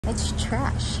It's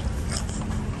trash.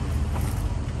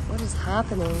 What is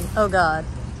happening? Oh God.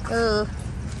 Oh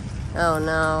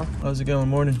no. How's it going?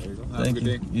 Morning. Thank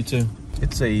you. You too.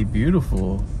 It's a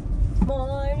beautiful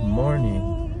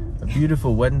morning. A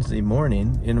beautiful Wednesday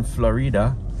morning in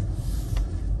Florida.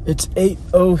 It's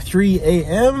 8:03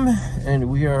 a.m. and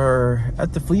we are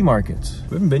at the flea market.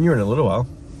 We haven't been here in a little while.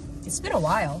 It's been a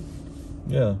while.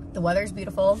 Yeah. The weather's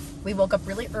beautiful. We woke up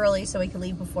really early so we could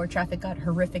leave before traffic got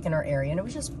horrific in our area, and it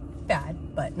was just bad,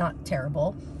 but not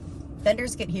terrible.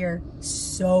 Vendors get here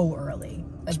so early.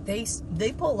 Like they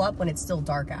pull up when it's still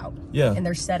dark out. Yeah. And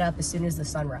they're set up as soon as the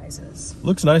sun rises.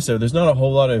 Looks nice though. There's not a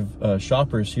whole lot of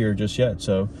shoppers here just yet,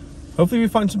 so hopefully we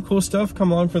find some cool stuff.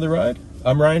 Come along for the ride.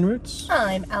 I'm Ralli Roots.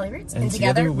 I'm Ralli Roots, and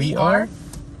together we are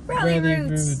Ralli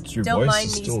Roots. Your Don't voice mind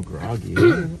is me. still groggy.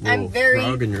 I'm very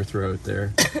frog in your throat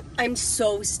there. I'm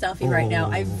so stuffy right now.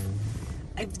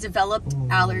 I've developed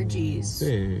allergies.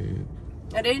 Babe.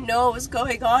 I didn't know what was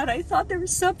going on. I thought there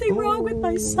was something wrong with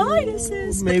my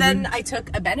sinuses. Maybe. But then I took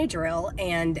a Benadryl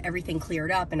and everything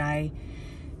cleared up, and I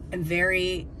am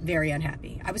very, very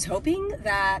unhappy. I was hoping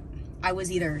that I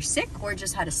was either sick or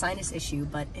just had a sinus issue,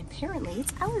 but apparently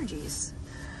it's allergies.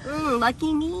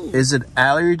 Lucky me. Is it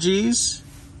allergies?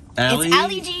 It's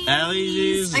allergies.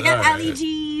 Allergies? I got All right.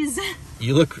 allergies.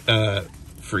 You look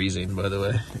freezing, by the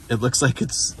way. It looks like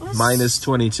it's minus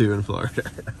 22 in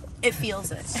Florida. It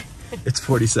feels it. It's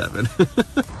 47.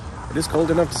 It is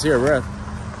cold enough to see our breath.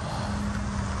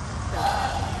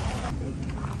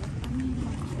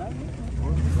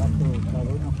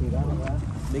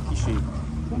 Mickey sheep.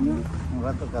 Un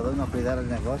rato cada uno cuidar el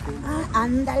negocio. Ah,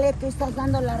 ándale, tú estás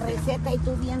dando la receta y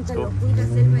tú bien que lo cuidas,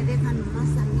 él me deja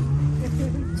nomás a mí.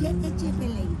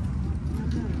 Chéquele.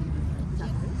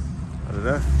 I don't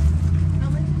know.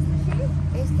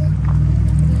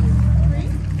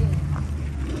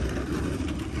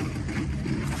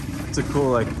 It's a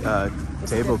cool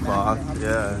tablecloth.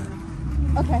 Yeah.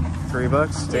 Okay.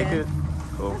 $3. Take Yeah. it.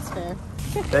 Cool. That's fair.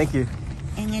 Thank you.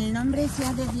 En el nombre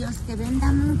sea de Dios, que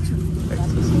venda mucho.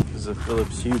 This is a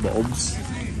Philips Hue bulbs.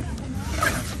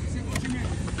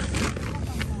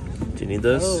 Do you need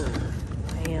those? Oh,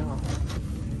 damn.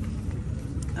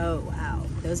 Oh, wow.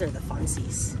 Those are the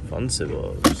funsies. Fancy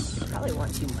bulbs. Probably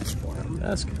want too much for them.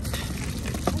 Ask.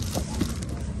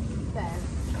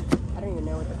 I don't even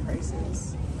know what the price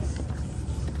is.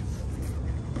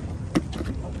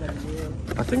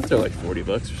 I think they're like $40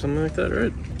 or something like that,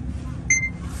 right?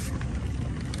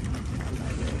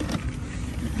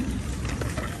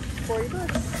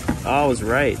 $40. I was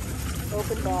right.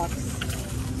 Open box.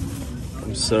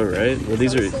 I'm so right. Well,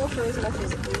 these are Sold for as much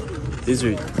as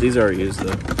 $80. these are used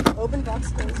though. Open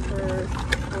box goes for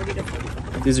 $40 to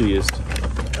 $45. These are used.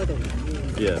 Oh, they're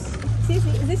used. Yeah. Excuse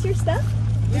me, is this your stuff?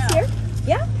 Yeah. This here?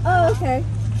 Yeah? Oh, okay.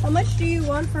 How much do you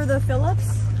want for the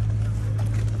Philips?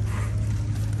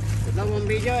 La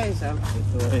bombillo esa.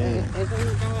 Es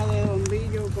una caja de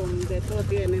bombillo con de todo.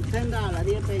 Tiene $10,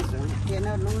 10 pesos.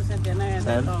 Tiene luces, tiene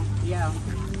de todo. Yeah.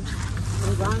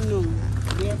 Un Magnum,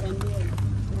 10 and 10.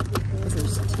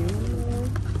 There's two.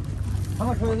 How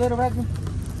much for the little vacuum?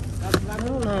 I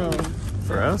don't know.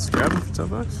 For us, grab them for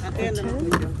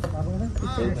 $10.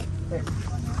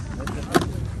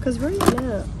 Because where are you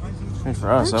at? Hey,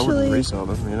 for us, I wouldn't Actually, resell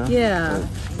them, you know? Yeah.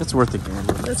 But it's worth the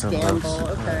gamble. Let's $10. gamble.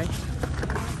 Okay.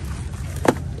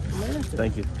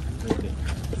 Thank you.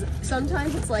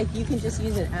 Sometimes it's like you can just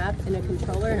use an app and a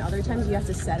controller, and other times you have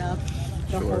to set up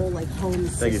the whole like home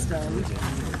Thank you. system.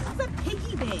 It's a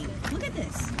piggy bank. Look at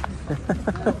this.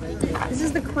 This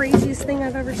is the craziest thing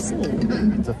I've ever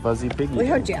seen. It's a fuzzy piggy. Look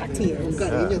how jacked he is.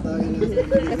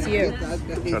 That's you.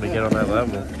 Trying to get on that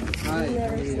level.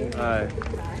 Hi.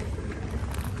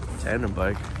 Tandem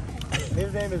bike.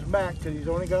 His name is Mac because he's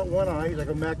only got one eye. He's like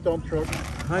a Mac dump truck.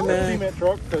 Hi, Or a Mac. cement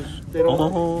truck because they don't.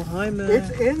 Oh, hi, Mac. It's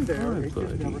in there. Hi, It just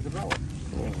buddy. never developed.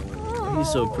 He's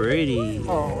so pretty.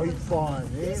 Oh, he's fine.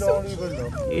 He don't even know.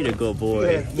 He's a good He boy.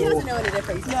 has He no, doesn't know any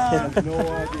difference. he has no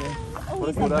idea. Oh,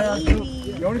 he's What a about-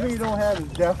 baby. The only thing you don't have is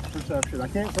depth perception. I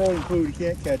can't throw him food. He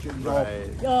can't catch it. Right.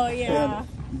 Oh, yeah.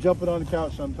 And jumping on the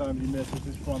couch sometimes he misses.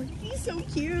 It's funny. He's so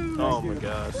cute. Oh my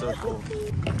god, so cool.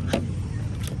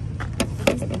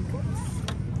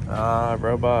 Ah,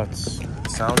 robots.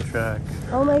 Soundtrack.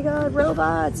 Oh my god,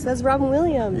 robots. That's Robin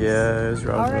Williams. Yeah, it's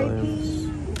Robin R.I.P. Williams.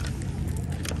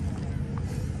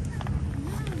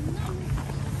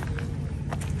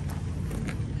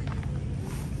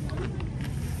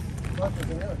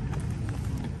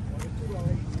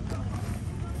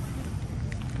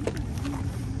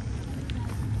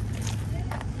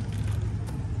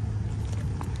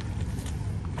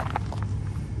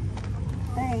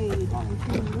 Hey, gotta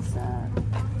clean this up.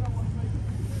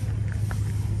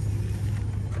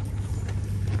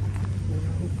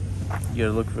 You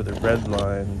gotta look for the red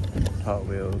line Hot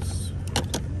Wheels.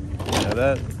 You know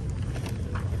that?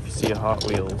 If you see a Hot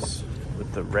Wheels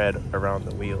with the red around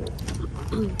the wheel.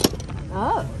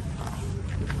 Oh.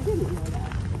 I didn't know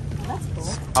that. That's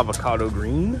cool. Avocado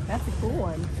green? That's a cool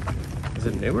one. Is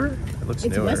it newer? It looks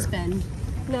It's newer. West Bend.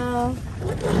 No.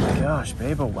 Oh my gosh,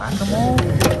 babe, a whack-a-mole?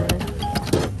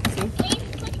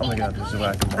 Oh my god, there's a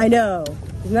whack-a-mole. I know.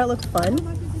 Doesn't that look fun?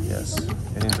 Yes,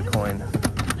 it needs a coin.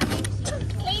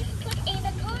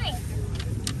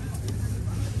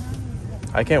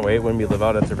 I can't wait when we live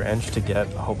out at the ranch to get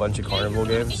a whole bunch of carnival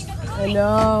games. I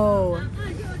know.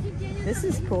 This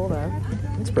is cool though.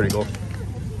 It's pretty cool.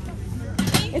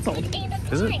 It's old.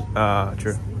 Is it?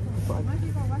 True.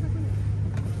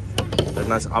 That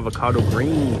nice avocado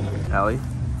green, Allie.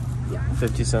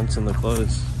 50 cents in the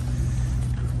clothes.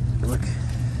 Look.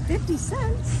 50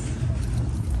 cents?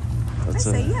 That's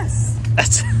I say yes.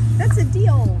 That's a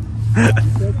deal.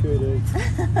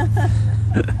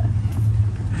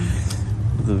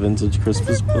 The vintage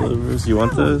Christmas pullovers. You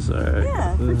want those? All right.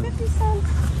 Yeah, for 50 cents.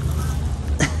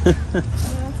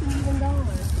 That's an even dollar.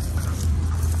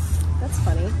 That's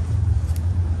funny.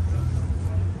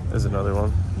 There's another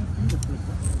one.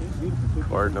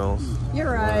 Cardinals.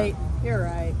 You're right. You're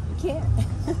right. You can't.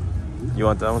 You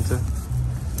want that one too?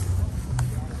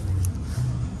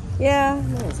 Yeah,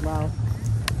 might as well.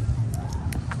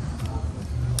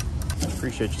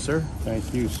 Appreciate you, sir.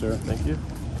 Thank you, sir. Thank you.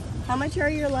 How much are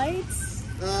your lights?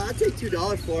 I take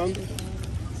 $2 for them.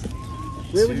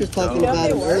 We were just talking $2. about They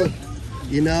them work? earlier.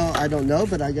 You know, I don't know,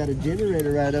 but I got a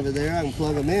generator right over there. I can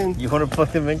plug them in. You want to plug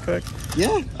them in quick?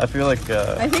 Yeah. I feel like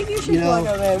I think you should You know,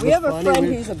 plug them in. We what's have a funny, friend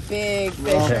we- who's a big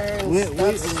fisher, Well, and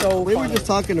that's so we were funny. just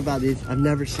talking about these. I've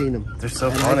never seen them. they're so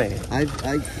And funny. I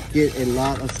get a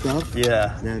lot of stuff,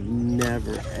 Yeah. and I've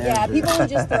never, Yeah, ever people would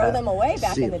just throw them away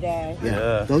back seen in the day. Yeah.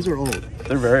 Yeah. Those are old.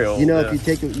 They're very old. You know, yeah. if you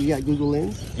take you got Google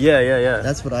Lens? Yeah.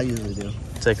 That's what I usually do.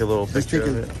 Take a little Just picture take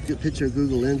of it. a picture of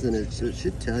Google Lens, and it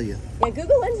should tell you. Yeah,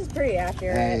 Google Lens is pretty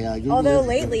accurate. Yeah, Google Although Lens is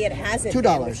lately it hasn't been,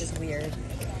 $2. which is weird.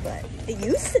 But it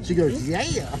used to She be. goes,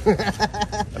 yeah.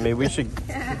 I mean, we should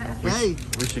Hey.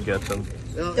 we should get them.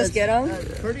 Just get them?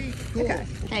 Pretty cool. Okay.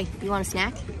 Hey, you want a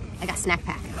snack? I got snack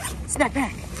pack. Snack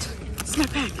pack.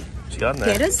 Snack pack. What you got in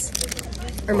there?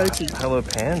 Pandas? Or mochi? Hello,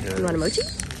 pandas. You want a mochi?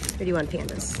 Or do you want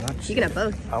pandas? You can have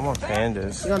both. I want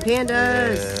pandas. You want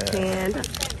pandas? Yeah.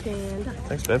 Panda.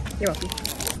 Thanks, babe. You're welcome.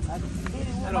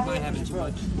 I don't mind having too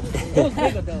much.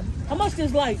 How much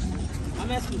is lights?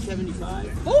 I'm asking 75.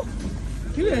 Oh,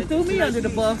 you done threw me under the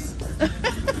bus.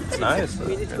 It's nice. I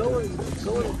mean, it's going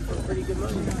for pretty good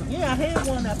money. Yeah, I had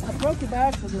one. I broke it by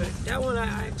accident. That one,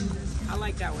 I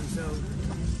like that one, so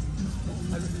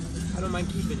I don't mind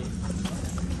keeping it.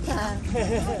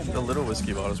 The little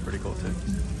whiskey bottle's pretty cool too.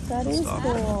 That is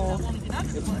cool.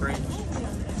 It's French.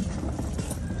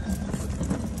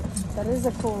 That is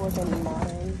a cool looking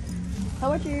modern. How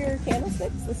much are your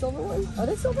candlesticks? The silver ones? Are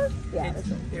they silver? Yeah, they're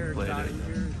silver. They're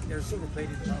Plated. they're silver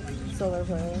plated probably. Silver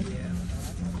plated. Yeah.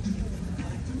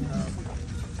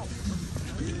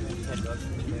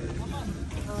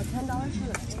 $10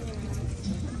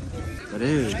 for It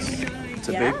is. It's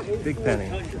a Yeah? big penny.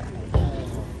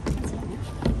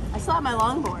 I still have my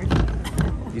longboard.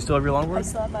 You still have your I longboard?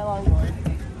 still have my longboard.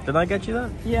 Didn't I get you that?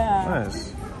 Yeah.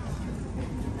 Nice.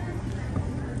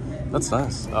 That's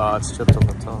nice. It's chipped on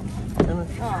the top. Damn it.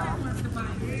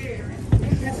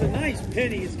 It's a nice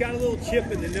penny. It's got a little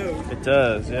chip in the nose. It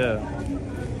does, yeah.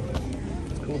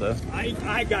 It's cool though.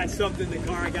 I got something in the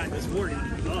car I got this morning.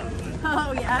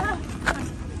 Oh, yeah?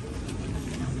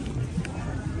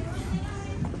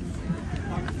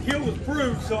 Heel was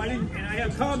bruised, so I didn't, and I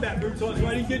have combat boots on, so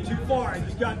I didn't get too far. I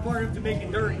just got far enough to make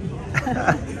it dirty.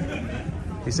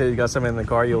 You said you got something in the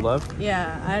car you'll love?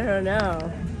 Yeah, I don't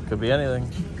know. Could be anything.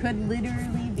 Could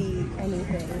literally be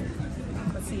anything.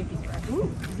 Let's see if he's right.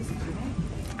 Ooh.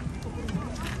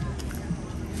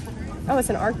 Oh,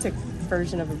 it's an Arctic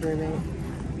version of a brewmate.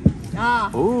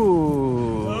 Ah.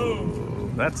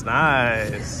 Ooh, that's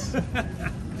nice.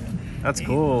 That's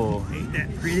cool. Ain't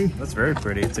that pretty? That's very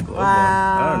pretty. It's a globe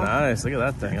Wow. one. Oh, nice. Look at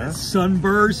that thing, huh?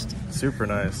 Sunburst, Super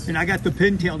nice. and I got the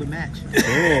pintail to match.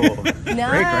 Cool. Great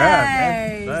grab,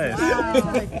 man. Nice.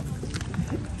 Wow.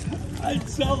 I'd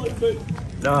sell it, but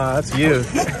No, that's you.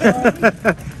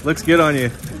 Looks good on you.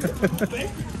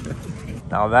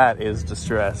 Now that is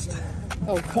distressed.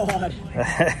 Oh, God.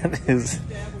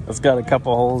 It's got a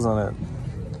couple holes on it.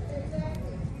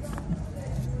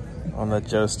 On that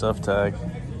Joe Stuff tag.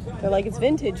 They're like, it's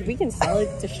vintage. We can sell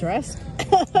it distressed.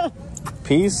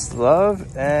 Peace,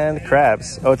 love, and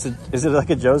crabs. Oh, is it like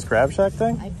a Joe's Crab Shack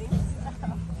thing? I think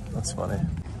so. That's funny.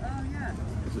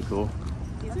 Is it cool?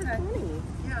 You These are funny.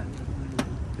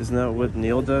 Isn't that what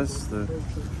Neil does? The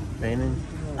painting?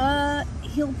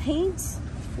 He'll paint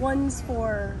ones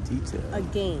for Detail. a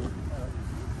game.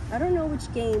 I don't know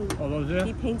which game Oh, those there?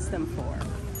 he paints them for.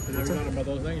 Is that talking about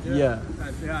those things? Yeah.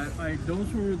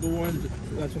 Those were the ones.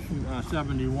 That's from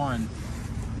 '71.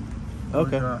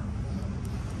 Okay.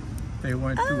 They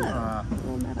went to.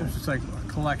 It's just like a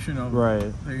collection of.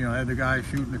 Right. You know, had the guys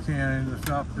shooting the cannons and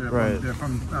stuff. They're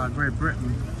from Great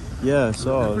Britain. Yeah, I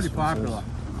saw. They're pretty popular.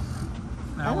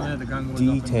 That one had the gun goes up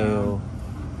and Detail. down.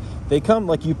 They come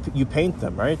like you paint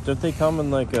them, right? Don't they come in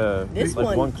like a This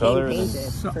like one came color?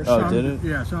 painted, for Oh, sure. did it?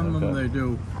 Yeah, some of them Okay. they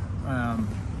do.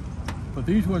 But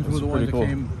these ones were the ones that pretty cool.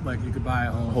 came, like you could buy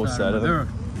a whole set of They them?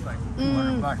 were like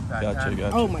 $200 back then.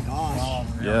 Gotcha. Oh my gosh.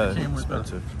 Yeah, They came with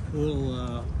expensive. the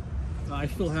little, I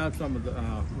still have some of the,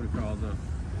 what do you call it,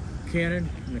 the cannon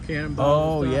and the cannonballs.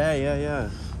 Oh and yeah.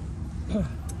 stuff.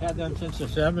 Had them since the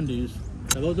 70s.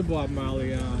 And those are Bob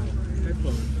Marley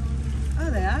headphones. Oh,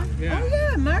 they are? Yeah. Oh,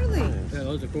 yeah, Marley. Yeah,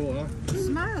 those are cool, huh?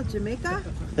 Smile, Jamaica.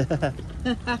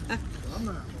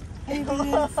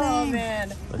 Oh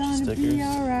man. Bunch of stickers.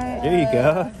 All right. There you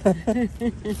go.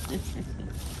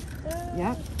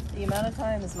 Yep. The amount of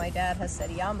times my dad has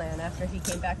said "yeah, man" after he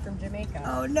came back from Jamaica.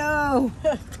 Oh, no.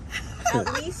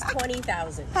 At least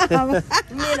 20,000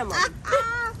 minimum.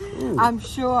 I'm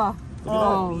sure.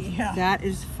 Oh, yeah. That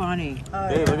is funny.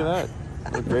 Hey, look at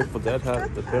that. The Grateful Dead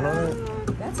hat, the pin on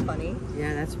it. That's funny.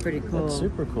 Yeah, that's pretty cool. That's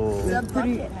super cool. It's a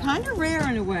bucket hat. Kind of rare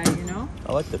in a way, you know?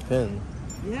 I like the pin.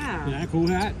 Yeah. Is that a cool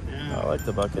hat? Yeah. I like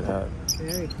the bucket hat.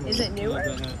 Very cool. Is it newer?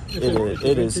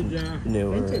 It is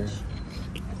newer. Vintage.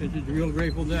 It's real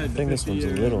Grateful Dead. I think this one's a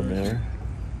little newer.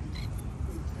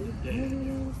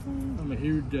 I'm a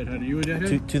huge Deadhead. Are you a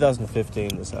Deadhead?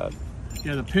 2015. This hat.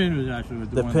 Yeah, the pin was actually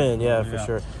The one. pin, yeah, for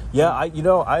sure. Yeah,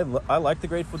 I like the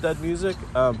Grateful Dead music,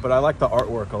 but I like the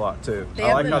artwork a lot too. They I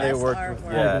have like the how they best work.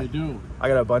 artwork. Yeah, They do. I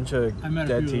got a bunch of I met a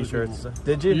Dead few of those T-shirts.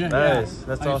 Did you? Yeah, Nice. yeah.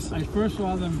 That's I awesome. first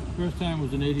saw them, first time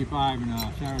was in '85 in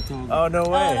Saratoga. Oh no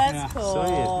way! Oh, that's Yeah. cool. That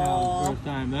was the first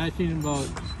time. And I've seen them about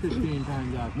 15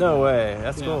 times after. No way!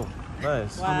 That's Yeah. cool.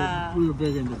 Nice. Wow. We were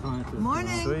big into concerts.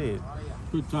 Morning. Sweet.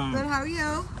 Good time. Good, how are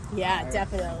you? Yeah,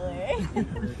 definitely.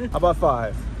 How about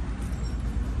 5?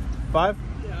 5?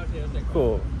 Yeah, okay, I think.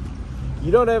 Cool.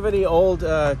 You don't have any old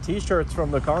T-shirts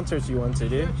from the concerts you went to,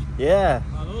 do you? Yeah.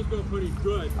 Those go pretty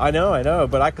good. I know,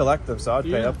 but I collect them, so I'd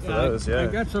pay up for those. I Yeah.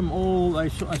 got some old. I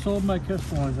sold my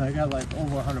Kiss ones. I got like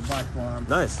over $100 for them.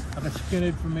 Nice. I got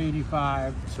Skinhead from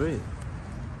 '85. Sweet.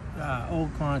 Old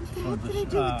concerts. What did I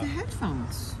do with the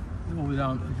headphones? Over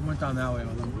down. You went down that way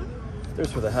with them.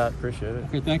 There's for the hat. Appreciate it.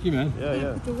 Okay, thank you, man.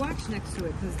 Yeah. Put the watch next to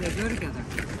it because they go together.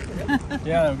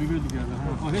 Yeah, that would be good together.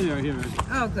 Oh, here it is.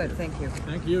 Oh, good, thank you.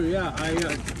 Thank you. Yeah,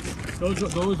 those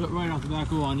are right off the back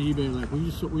go on eBay. Like we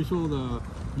sold the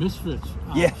Misfits.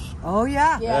 Yeah. Oh,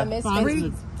 yeah. Yeah, Miss Found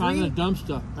Misfits. in the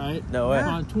dumpster, right? No way.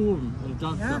 Found 2 of them in the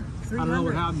dumpster. Yeah, I don't know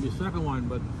what 300. happened to the second one,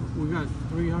 but we got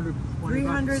 300.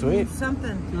 300 Sweet. and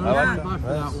something. I like Yeah. that. for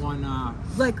Nice. that one.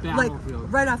 Like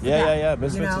Battlefield. right off the Yeah, bat. yeah.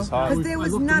 Misfits is hot. Because there was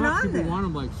I looked none them up, on people there. wanted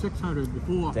them like 600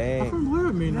 before. Dang. I couldn't believe it.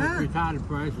 I mean, Yeah. like retarded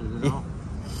prices, you know.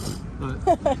 But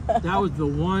that was the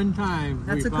one time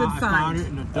That's a good I found find. it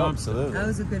in the dumpster. Absolutely. That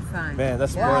was a good find. Man,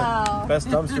 that's Wow. one of the best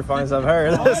dumpster finds I've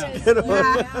heard. That's a good one.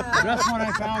 Yeah. Best one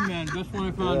I found, man. Best one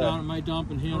I found Yeah. down at my dump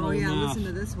in Hanover, Oh, yeah, Mass. listen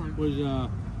to this one. Was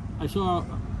I saw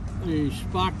a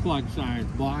spark plug sign,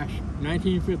 Bosch,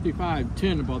 1955,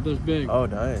 tin about this big. Oh,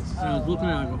 nice. And I was looking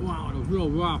at it, I go, wow, it was real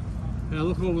rough. And I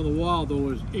look over the wall, there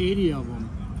was 80 of them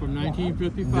from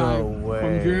 1955 No way.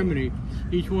 from Germany.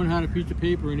 Each one had a piece of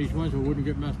paper in each one so it wouldn't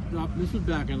get messed up. This was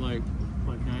back in like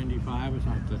 95 or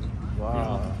something.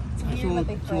 Wow. I Weird sold what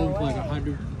they throw for like away.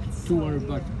 100, 200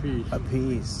 bucks a piece. A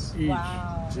piece. Each.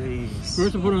 Wow. Jeez.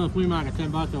 First I put it on the flea market,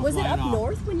 $10. Was it up off.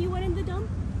 north when you went in the dump?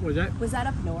 Was that? Was that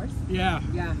up north? Yeah.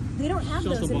 Yeah. They don't have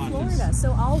Shelter those in boxes. Florida.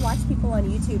 So I'll watch people on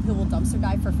YouTube who will dumpster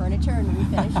dive for furniture and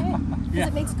refinish it because Yeah.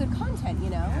 it makes good content,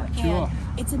 you know? Sure.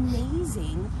 And it's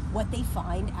amazing what they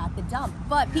find at the dump.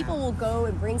 But people will go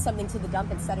and bring something to the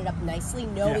dump and set it up nicely,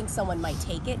 knowing Yeah. someone might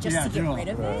take it just Yeah, to get sure. rid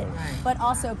of Right. it. But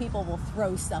also people will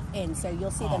throw stuff in. So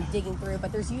you'll see them Oh. digging through.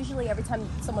 But there's usually, every time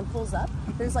someone pulls up,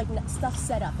 there's like stuff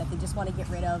set up that they just want to get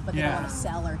rid of, but they don't Yeah. want to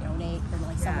sell or donate. They're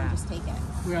like, someone Yeah. just take it.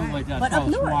 We have like that. But It's called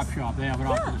up a swap north. shop. They have it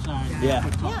off to the side. Yeah.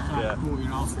 Put something Yeah. cool, you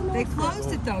know. They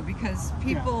closed it though because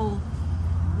people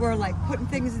were like putting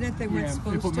things in it they weren't Yeah, they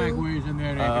supposed put to. microwaves in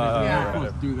there. They Yeah. were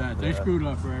supposed to do that. They Yeah. screwed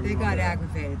up for They everyone. got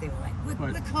aggravated. They were like, But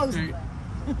we're closing.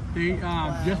 they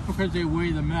just because they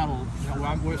weigh the metal, you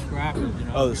know, we're scrappers, you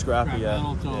know. Oh, the scrappy, scrap yeah.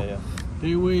 Metal, so Yeah.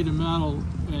 they weigh the metal,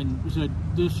 and he said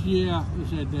this year,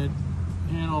 he said that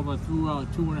Hanover threw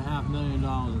out $2.5 million in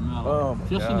metal. Oh my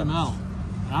Just in the metal.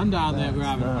 And I'm down there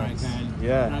grabbing what I can.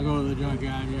 Yeah. And I go to the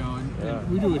junkyard, you know,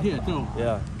 and we do it here too.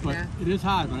 Yeah. But it is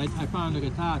hard. But I found a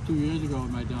guitar 2 years ago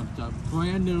with my dump stuff.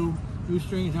 Brand new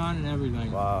strings on and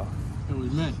everything. Wow. It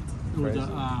was mint. It was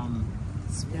a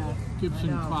Gibson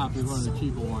Pop is one of the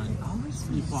cheaper ones.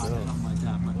 Pop, something like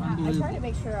that. But I try to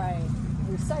make sure I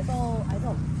recycle. I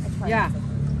try Yeah.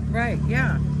 Right,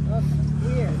 yeah.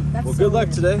 Weird. That's Well, so good luck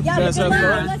weird. today. Yeah, You guys good have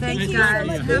luck. fun. Thank you so guys.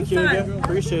 much. Thank you again.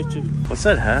 Appreciate you. What's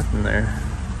that hat in there?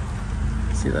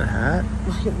 See that hat?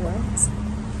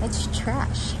 What? It's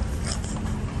trash.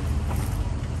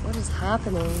 What is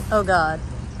happening? Oh God.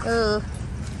 Ugh.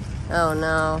 Oh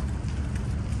no.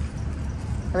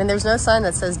 I mean, there's no sign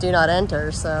that says do not enter,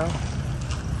 so.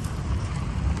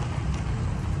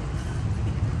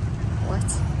 What?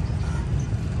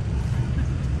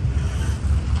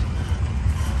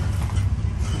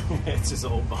 It's just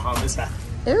old Bahamas hat.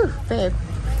 Ooh, babe.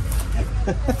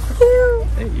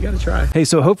 Hey, you gotta try. Hey,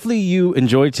 so hopefully you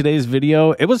enjoyed today's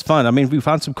video. It was fun. I mean, we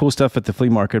found some cool stuff at the flea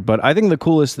market, but I think the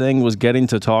coolest thing was getting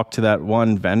to talk to that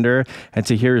one vendor and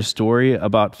to hear his story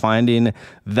about finding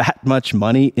that much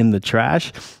money in the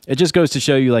trash. It just goes to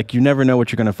show you, like, you never know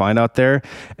what you're gonna find out there.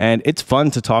 And it's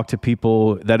fun to talk to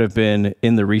people that have been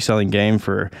in the reselling game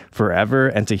for forever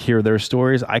and to hear their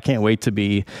stories. I can't wait to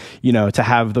be, you know, to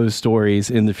have those stories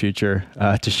in the future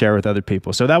to share with other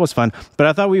people. So that was fun. But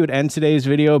I thought we would end today's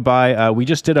video by we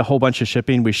just did a whole bunch of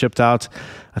shipping. We shipped out,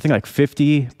 I think, like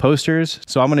 50 posters.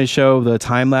 So I'm going to show the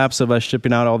time lapse of us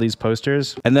shipping out all these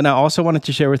posters. And then I also wanted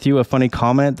to share with you a funny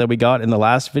comment that we got in the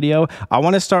last video. I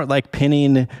want to start like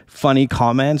pinning funny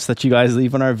comments that you guys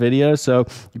leave on our video. So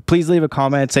please leave a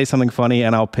comment, say something funny,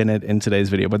 and I'll pin it in today's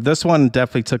video. But this one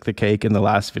definitely took the cake in the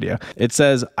last video. It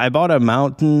says, I bought a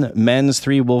Mountain Men's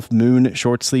 3 Wolf Moon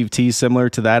short sleeve tee similar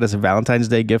to that as a Valentine's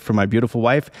Day gift for my beautiful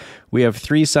wife. We have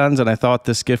 3 sons, and I thought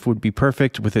this gift would be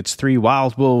perfect with its 3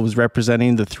 wild wolves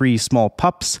representing the 3 small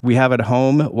pups we have at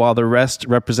home, while the rest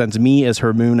represents me as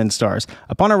her moon and stars.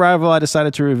 Upon arrival, I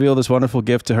decided to reveal this wonderful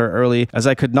gift to her early, as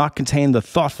I could not contain the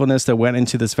thoughtfulness that went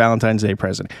into this Valentine's Day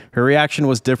present. Her reaction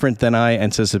was different than I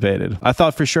anticipated. I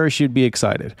thought for sure she'd be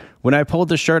excited. When I pulled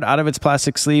the shirt out of its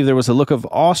plastic sleeve, there was a look of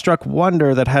awestruck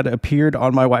wonder that had appeared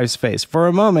on my wife's face. For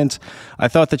a moment, I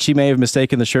thought that she may have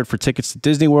mistaken the shirt for tickets to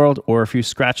Disney World or a few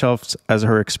scratch-offs, as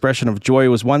her expression of joy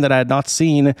was one that I had not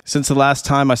seen since the last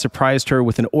time I surprised her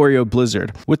with an Oreo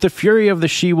blizzard. With the fury of the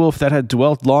she-wolf that had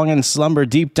dwelt long in slumber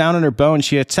deep down in her bones,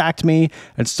 she attacked me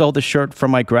and stole the shirt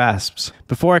from my grasps.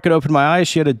 Before I could open my eyes,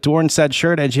 she had adorned said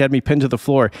shirt and she had me pinned to the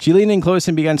floor. She leaned in close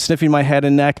and began sniffing my head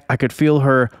and neck. I could feel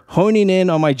her honing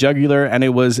in on my jugular, and it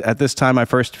was at this time I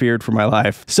first feared for my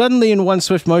life. Suddenly, in one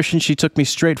swift motion, she took me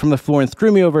straight from the floor and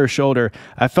threw me over her shoulder.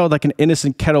 I felt like an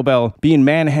innocent kettlebell being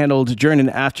manhandled during an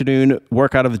afternoon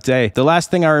workout of the day. The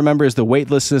last thing I remember is the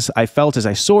weightlessness I felt as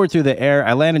I soared through the air.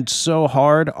 I landed so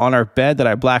hard on our bed that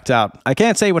I blacked out. I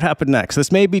can't say what happened next.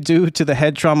 This may be due to the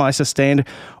head trauma I sustained,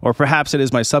 or perhaps it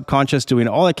is my subconscious doing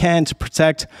all it can to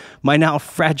protect my now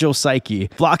fragile psyche,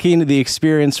 blocking the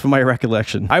experience from my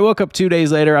recollection. I woke up 2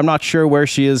 days later. I'm not sure where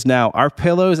she is now. Our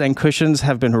pillows and cushions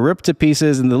have been ripped to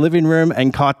pieces in the living room,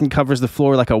 and cotton covers the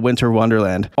floor like a winter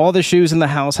wonderland. All the shoes in the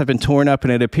house have been torn up,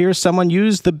 and it appears someone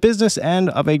used the business end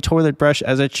of a toilet brush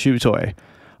as a chew toy.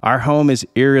 Our home is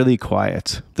eerily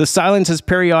quiet. The silence is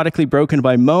periodically broken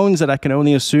by moans that I can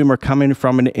only assume are coming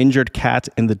from an injured cat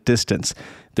in the distance.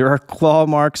 There are claw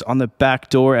marks on the back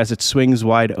door as it swings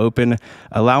wide open,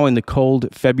 allowing the cold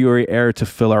February air to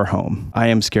fill our home. I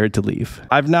am scared to leave.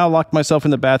 I've now locked myself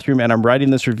in the bathroom, and I'm writing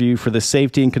this review for the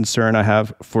safety and concern I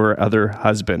have for other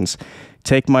husbands.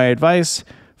 Take my advice.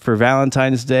 For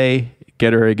Valentine's Day,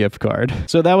 get her a gift card.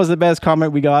 So that was the best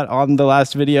comment we got on the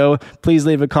last video. Please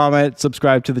leave a comment,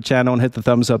 subscribe to the channel, and hit the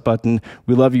thumbs up button.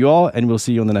 We love you all, and we'll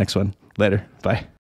see you on the next one. Later. Bye.